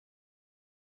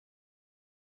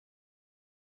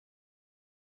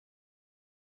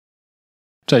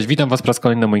Cześć, witam Was po raz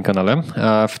kolejny na moim kanale.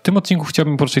 W tym odcinku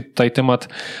chciałbym poruszyć tutaj temat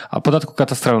podatku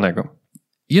katastralnego.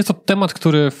 Jest to temat,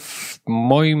 który w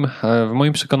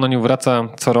moim przekonaniu wraca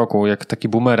co roku, jak taki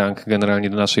bumerang generalnie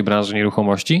do naszej branży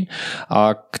nieruchomości,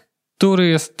 a który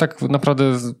jest tak naprawdę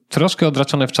troszkę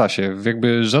odraczony w czasie.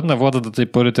 Jakby żadna władza do tej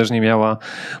pory też nie miała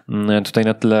tutaj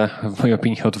na tyle, w mojej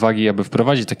opinii, odwagi, aby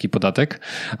wprowadzić taki podatek,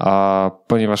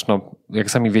 ponieważ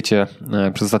jak sami wiecie,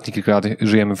 przez ostatnie kilka lat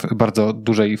żyjemy w bardzo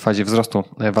dużej fazie wzrostu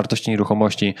wartości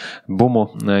nieruchomości, boomu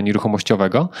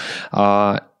nieruchomościowego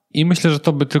i myślę, że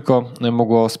to by tylko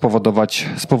mogło spowodować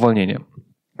spowolnienie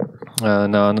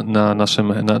na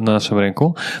naszym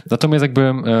rynku. Natomiast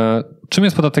czym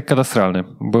jest podatek katastralny?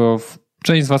 Bo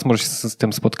część z Was może się z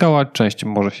tym spotkała, część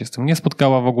może się z tym nie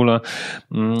spotkała w ogóle.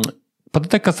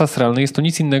 Podatek katastralny jest to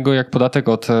nic innego jak podatek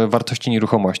od wartości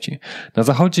nieruchomości. Na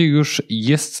zachodzie już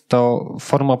jest to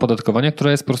forma opodatkowania,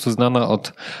 która jest po prostu znana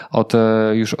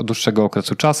już od dłuższego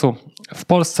okresu czasu. W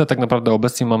Polsce tak naprawdę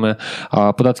obecnie mamy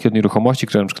podatki od nieruchomości,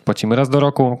 które na przykład płacimy raz do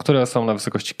roku, które są na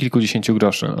wysokości kilkudziesięciu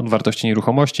groszy od wartości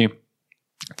nieruchomości,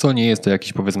 co nie jest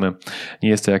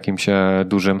to jakimś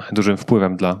dużym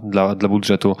wpływem dla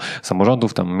budżetu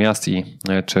samorządów, tam miast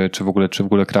czy w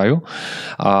ogóle kraju.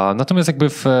 Natomiast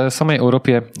w samej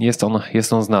Europie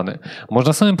jest on znany. Może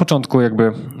na samym początku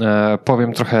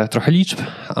powiem trochę liczb,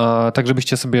 tak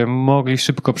żebyście sobie mogli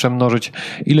szybko przemnożyć,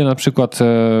 ile na przykład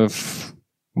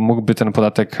mógłby ten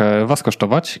podatek Was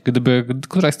kosztować, gdyby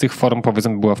któraś z tych form,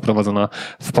 była wprowadzona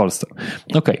w Polsce.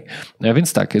 Okej,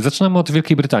 więc tak, zaczynamy od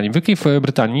Wielkiej Brytanii. W Wielkiej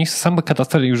Brytanii sam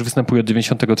kataster już występuje od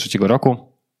 1993 roku.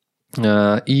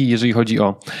 I jeżeli chodzi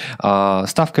o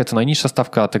stawkę, to najniższa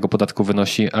stawka tego podatku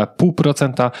wynosi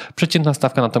 0,5%, przeciętna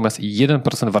stawka natomiast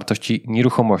 1% wartości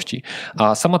nieruchomości.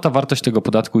 A sama ta wartość tego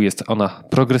podatku jest ona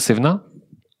progresywna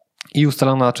i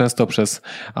ustalana często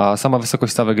sama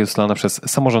wysokość stawek jest ustalana przez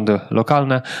samorządy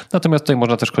lokalne, natomiast tutaj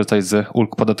można też korzystać z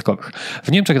ulg podatkowych.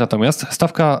 W Niemczech natomiast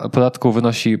stawka podatku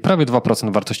wynosi prawie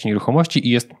 2% wartości nieruchomości i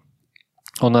jest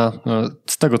ona,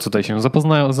 z tego co tutaj się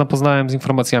zapoznałem z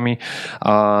informacjami,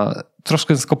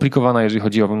 troszkę skomplikowana, jeżeli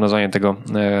chodzi o wymnażanie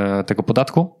tego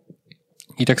podatku.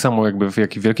 I tak samo jak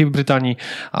w Wielkiej Brytanii,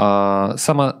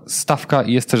 sama stawka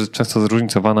jest też często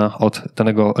zróżnicowana od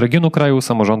danego regionu kraju,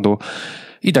 samorządu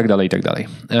i tak dalej, i tak dalej.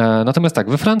 Natomiast tak,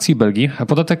 we Francji i Belgii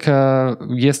podatek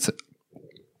jest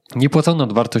niepłacony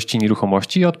od wartości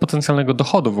nieruchomości i od potencjalnego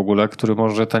dochodu w ogóle, który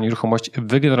może ta nieruchomość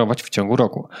wygenerować w ciągu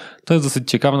roku. To jest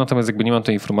dosyć ciekawe, natomiast nie mam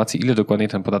tej informacji, ile dokładnie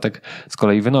ten podatek z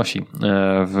kolei wynosi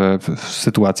w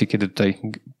sytuacji, kiedy tutaj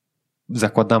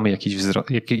zakładamy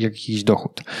jakiś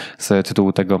dochód z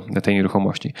tytułu tej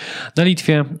nieruchomości. Na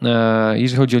Litwie,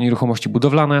 jeżeli chodzi o nieruchomości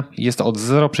budowlane, jest to od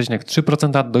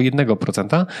 0,3% do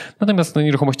 1%, natomiast na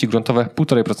nieruchomości gruntowe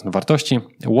 1,5% wartości.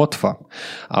 Łotwa,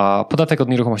 a podatek od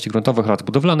nieruchomości gruntowych oraz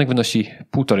budowlanych wynosi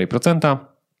 1,5%,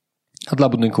 a dla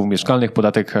budynków mieszkalnych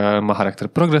podatek ma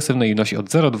charakter progresywny i wynosi od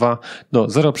 0,2 do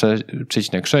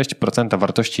 0,6%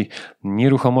 wartości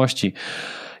nieruchomości.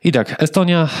 I tak,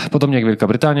 Estonia, podobnie jak Wielka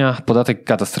Brytania, podatek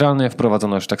katastralny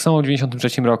wprowadzono już tak samo w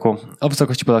 1993 roku. O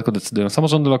wysokości podatku decydują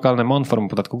samorządy lokalne. Ma on formę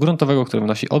podatku gruntowego, który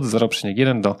wynosi od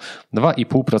 0,1 do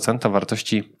 2,5%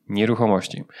 wartości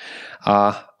nieruchomości.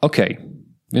 Okej.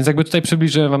 Więc tutaj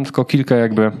przybliżę Wam tylko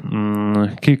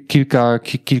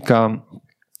kilka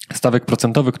stawek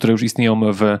procentowych, które już istnieją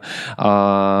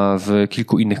w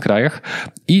kilku innych krajach.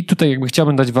 I tutaj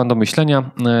chciałbym dać Wam do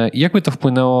myślenia, jakby to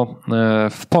wpłynęło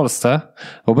w Polsce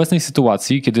w obecnej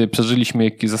sytuacji, kiedy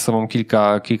przeżyliśmy za sobą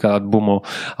kilka lat boomu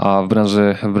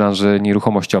w branży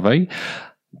nieruchomościowej.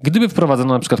 Gdyby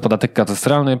wprowadzono na przykład podatek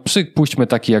katastralny, przypuśćmy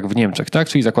taki jak w Niemczech, tak?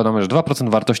 Czyli zakładamy, że 2%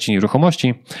 wartości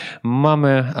nieruchomości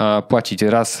mamy płacić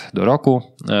raz do roku.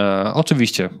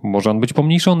 Oczywiście może on być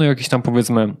pomniejszony, jakieś tam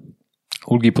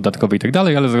ulgi podatkowe i tak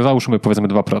dalej, ale załóżmy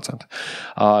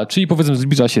 2%. Czyli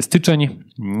zbliża się styczeń.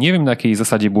 Nie wiem, na jakiej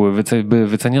zasadzie by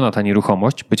wyceniana ta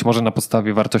nieruchomość. Być może na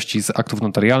podstawie wartości z aktów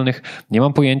notarialnych. Nie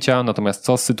mam pojęcia. Natomiast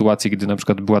co z sytuacji, gdy na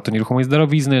przykład była to nieruchomość z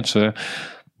darowizny, czy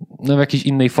w jakiejś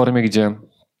innej formie, gdzie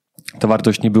ta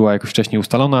wartość nie była jakoś wcześniej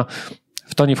ustalona,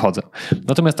 w to nie wchodzę.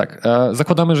 Natomiast tak,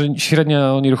 zakładamy, że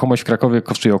średnia nieruchomość w Krakowie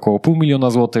kosztuje około 500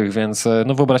 000 złotych, więc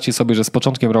wyobraźcie sobie, że z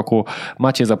początkiem roku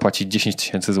macie zapłacić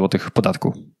 10 000 złotych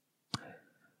podatku.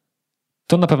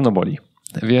 To na pewno boli.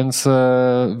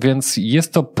 Więc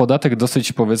jest to podatek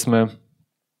dosyć,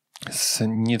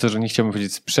 nie to, że nie chciałbym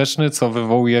powiedzieć sprzeczny, co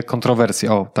wywołuje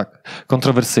kontrowersję.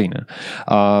 Kontrowersyjny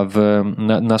w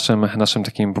naszym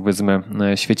takim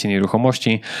świecie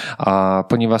nieruchomości,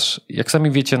 ponieważ jak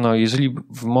sami wiecie, jeżeli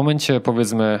w momencie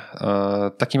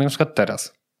takim jak na przykład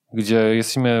teraz, gdzie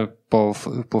jesteśmy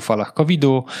po falach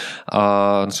COVID-u,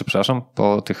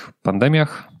 po tych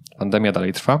pandemiach. Pandemia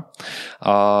dalej trwa,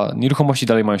 a nieruchomości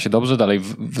dalej mają się dobrze, dalej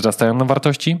wzrastają na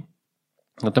wartości.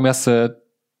 Natomiast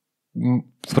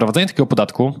wprowadzenie takiego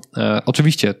podatku,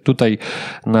 oczywiście tutaj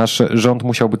nasz rząd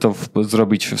musiałby to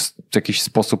zrobić w jakiś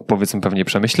sposób, powiedzmy pewnie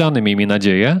przemyślany, miejmy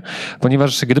nadzieję,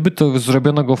 ponieważ gdyby to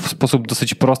zrobiono go w sposób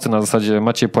dosyć prosty, na zasadzie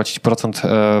macie płacić procent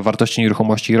wartości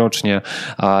nieruchomości rocznie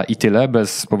i tyle,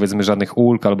 bez powiedzmy żadnych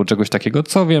ulg albo czegoś takiego,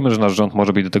 co wiemy, że nasz rząd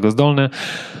może być do tego zdolny,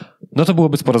 no to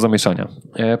byłoby sporo zamieszania.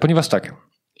 Ponieważ tak,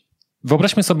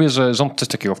 wyobraźmy sobie, że rząd coś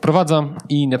takiego wprowadza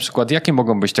i na przykład jakie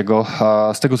mogą być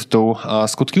z tego tytułu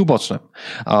skutki uboczne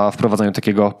wprowadzania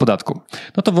takiego podatku.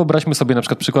 No to wyobraźmy sobie na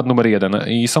przykład przykład numer 1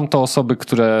 i są to osoby,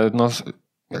 które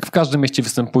jak w każdym mieście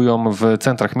występują w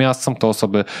centrach miast, są to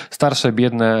osoby starsze,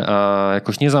 biedne,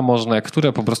 jakoś niezamożne,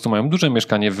 które po prostu mają duże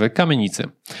mieszkanie w kamienicy.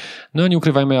 No nie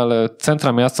ukrywajmy, ale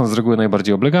centra miast są z reguły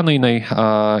najbardziej oblegane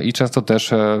i często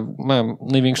też mają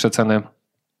największe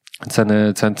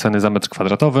ceny za metr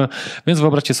kwadratowy, więc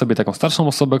wyobraźcie sobie taką starszą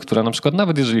osobę, która na przykład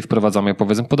nawet jeżeli wprowadzamy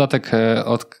powiedzmy podatek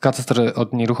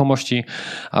od nieruchomości,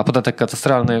 a podatek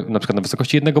katastralny na przykład na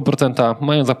wysokości 1%,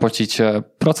 mają zapłacić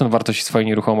procent wartości swojej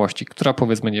nieruchomości, która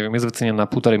powiedzmy, nie wiem, jest wyceniana na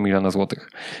 1,5 miliona złotych.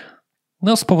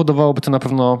 No spowodowałoby to na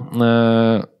pewno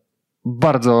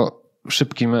bardzo w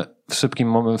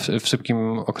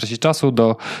szybkim okresie czasu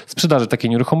do sprzedaży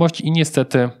takiej nieruchomości i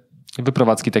niestety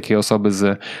wyprowadzki takiej osoby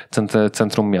z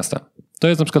centrum miasta. To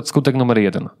jest na przykład skutek numer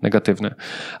 1, negatywny.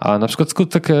 A na przykład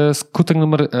skutek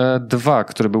numer 2,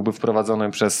 który byłby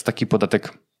wprowadzony przez taki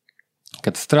podatek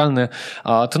katastralny,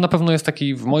 a to na pewno jest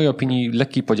taki, w mojej opinii,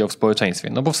 lekki podział w społeczeństwie.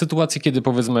 No bo w sytuacji, kiedy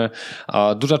powiedzmy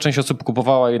duża część osób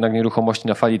kupowała jednak nieruchomości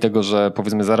na fali tego, że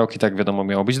powiedzmy za rok i tak wiadomo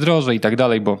miało być drożej i tak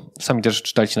dalej, bo sami też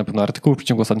czytaliście na pewno artykuły w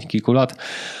ciągu ostatnich kilku lat,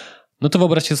 no to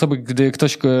wyobraźcie sobie, gdy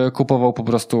ktoś kupował po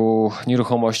prostu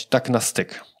nieruchomość tak na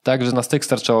styk. Tak, że na styk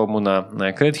starczało mu na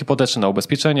kredyt hipoteczny, na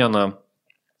ubezpieczenia,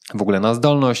 w ogóle na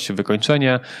zdolność,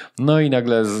 wykończenie. No i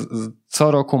nagle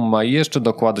co roku ma jeszcze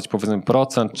dokładać powiedzmy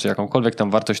procent, czy jakąkolwiek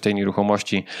tam wartość tej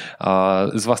nieruchomości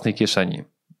z własnej kieszeni.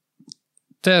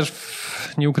 Też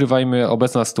nie ukrywajmy,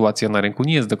 obecna sytuacja na rynku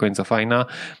nie jest do końca fajna.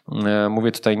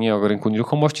 Mówię tutaj nie o rynku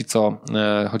nieruchomości, co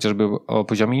chociażby o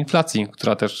poziomie inflacji,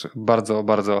 która też bardzo,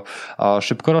 bardzo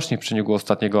szybko rośnie w przeciągu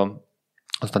ostatnich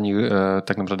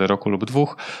tak naprawdę roku lub 2,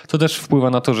 to też wpływa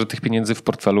na to, że tych pieniędzy w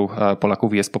portfelu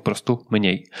Polaków jest po prostu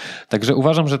mniej. Także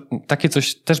uważam, że takie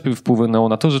coś też by wpłynęło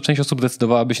na to, że część osób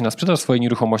decydowałaby się na sprzedaż swojej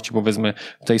nieruchomości, powiedzmy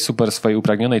w tej super swojej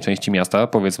upragnionej części miasta,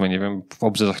 powiedzmy, nie wiem, w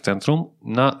obrzeżach centrum,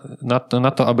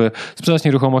 na to, aby sprzedać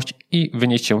nieruchomość i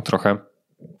wynieść się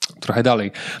trochę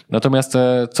dalej. Natomiast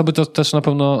co by to też na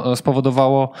pewno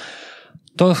spowodowało,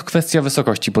 to kwestia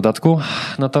wysokości podatku.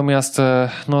 Natomiast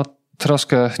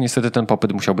troszkę niestety ten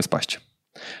popyt musiałby spaść.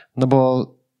 No bo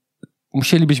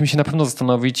musielibyśmy się na pewno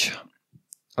zastanowić,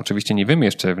 oczywiście nie wiemy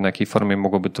jeszcze, na jakiej formie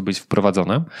mogłoby to być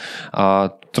wprowadzone, a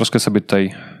troszkę sobie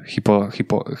tutaj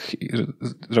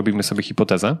robimy sobie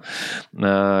hipotezę.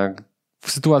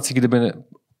 W sytuacji, gdyby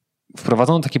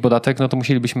wprowadzono taki podatek, no to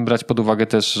musielibyśmy brać pod uwagę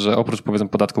też, że oprócz powiedzmy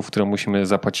podatków, które musimy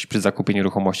zapłacić przy zakupie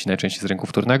nieruchomości najczęściej z rynku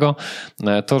wtórnego,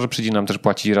 to, że przyjdzie nam też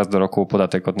płacić raz do roku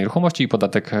podatek od nieruchomości i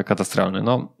podatek katastralny.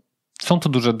 No, są to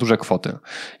duże kwoty.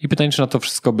 I pytanie, czy na to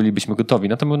wszystko bylibyśmy gotowi.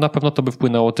 Natomiast na pewno to by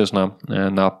wpłynęło też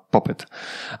na popyt.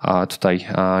 A tutaj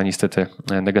niestety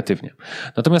negatywnie.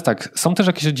 Natomiast tak, są też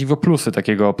jakieś dziwo plusy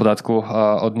takiego podatku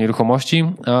od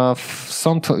nieruchomości.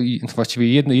 Są to właściwie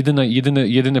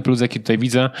jedyny plus, jaki tutaj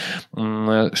widzę,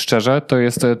 szczerze, to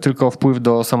jest tylko wpływ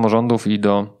do samorządów i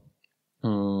do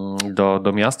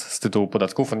miast z tytułu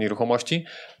podatków od nieruchomości,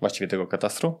 właściwie tego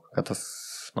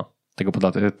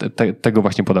tego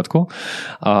właśnie podatku,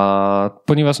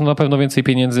 ponieważ na pewno więcej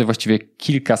pieniędzy, właściwie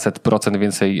kilkaset procent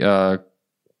więcej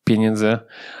pieniędzy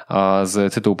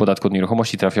z tytułu podatku od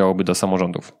nieruchomości trafiałoby do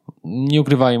samorządów. Nie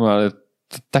ukrywajmy, ale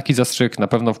taki zastrzyk na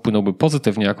pewno wpłynąłby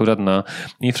pozytywnie akurat na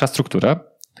infrastrukturę,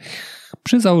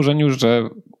 przy założeniu, że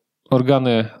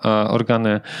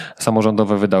organy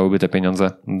samorządowe wydałyby te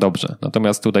pieniądze dobrze.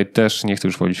 Natomiast tutaj też nie chcę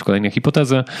już wchodzić w kolejne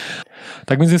hipotezy.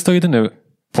 Tak więc jest to jedyny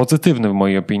pozytywny w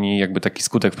mojej opinii jakby taki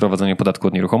skutek wprowadzenia podatku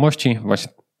od nieruchomości,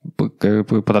 właśnie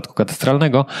podatku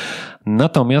katastralnego.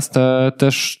 Natomiast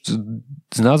też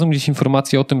znalazłem gdzieś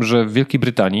informację o tym, że w Wielkiej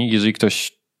Brytanii, jeżeli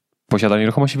ktoś posiada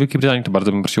nieruchomości w Wielkiej Brytanii, to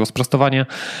bardzo bym prosił o sprostowanie.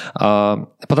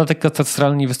 Podatek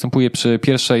katastralny występuje przy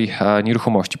pierwszej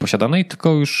nieruchomości posiadanej, tylko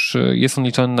już jest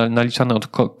on naliczany od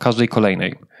każdej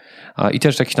kolejnej. I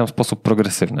też w jakiś tam sposób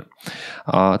progresywny.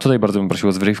 Tutaj bardzo bym prosił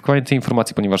o zweryfikowanie tej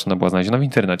informacji, ponieważ ona była znaleziona w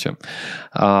internecie.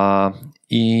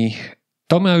 I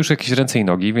To miało już jakieś ręce i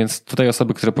nogi, więc tutaj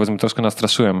osoby, które powiedzmy troszkę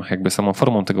nastraszyłem jakby samą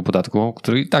formą tego podatku,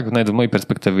 który i tak nawet z mojej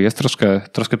perspektywy jest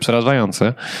troszkę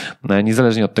przerażający,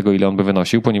 niezależnie od tego, ile on by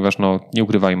wynosił, ponieważ nie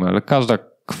ukrywajmy, ale każda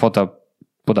kwota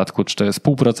podatku, czy to jest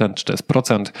 0,5%, czy to jest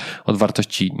procent od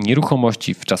wartości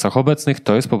nieruchomości w czasach obecnych,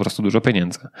 to jest po prostu dużo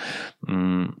pieniędzy.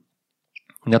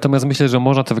 Natomiast myślę, że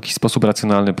można to w jakiś sposób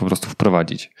racjonalny po prostu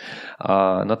wprowadzić.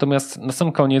 Natomiast na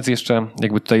sam koniec jeszcze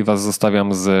jakby tutaj was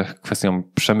zostawiam z kwestią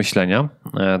przemyślenia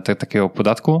takiego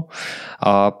podatku,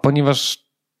 ponieważ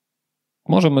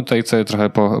możemy tutaj sobie trochę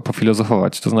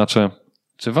pofilozofować. To znaczy,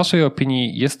 czy w waszej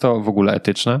opinii jest to w ogóle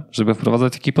etyczne, żeby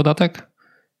wprowadzać taki podatek?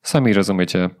 Sami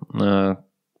rozumiecie.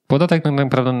 Podatek tak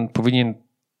naprawdę powinien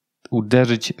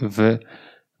uderzyć w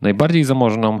najbardziej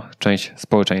zamożną część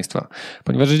społeczeństwa.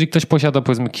 Ponieważ jeżeli ktoś posiada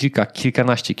powiedzmy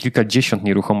kilkanaście, kilkadziesiąt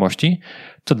nieruchomości,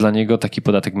 to dla niego taki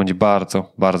podatek będzie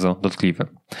bardzo, bardzo dotkliwy.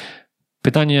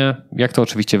 Pytanie, jak to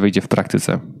oczywiście wyjdzie w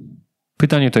praktyce?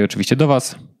 Pytanie tutaj oczywiście do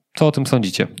was. Co o tym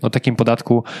sądzicie? O takim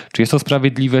podatku? Czy jest to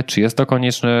sprawiedliwe? Czy jest to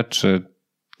konieczne? Czy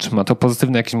ma to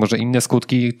pozytywne jakieś może inne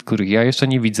skutki, których ja jeszcze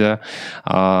nie widzę?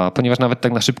 Ponieważ nawet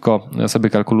tak na szybko sobie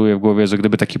kalkuluję w głowie, że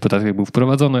gdyby taki podatek był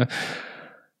wprowadzony,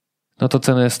 no to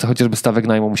ceny chociażby stawek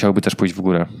najmu musiałyby też pójść w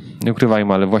górę. Nie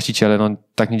ukrywajmy, ale właściciele,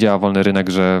 tak nie działa wolny rynek,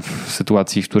 że w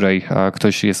sytuacji, w której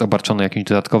ktoś jest obarczony jakimś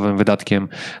dodatkowym wydatkiem,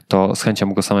 to z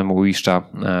chęcią go samemu uiszcza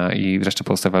i resztę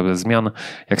pozostawia bez zmian.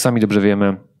 Jak sami dobrze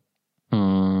wiemy,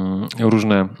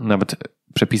 różne nawet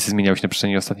przepisy zmieniały się na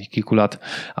przestrzeni ostatnich kilku lat,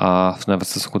 nawet w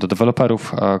stosunku do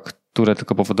deweloperów, które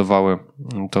tylko powodowały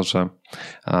to, że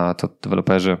to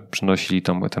deweloperzy przynosili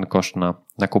ten koszt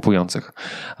na kupujących.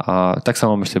 Tak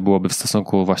samo myślę byłoby w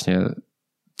stosunku właśnie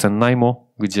cen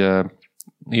najmu, gdzie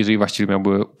jeżeli właściciel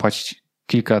miałby płacić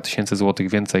kilka tysięcy złotych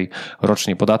więcej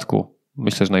rocznie podatku,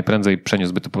 myślę, że najprędzej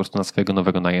przeniósłby to po prostu na swojego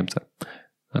nowego najemcę.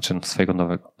 Znaczy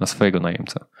na swojego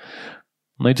najemcę.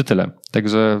 No i to tyle.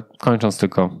 Także kończąc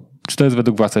tylko, czy to jest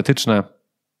według was etyczne?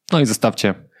 No i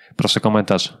zostawcie proszę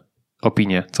komentarz,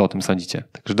 opinię, co o tym sądzicie.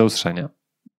 Także do usłyszenia.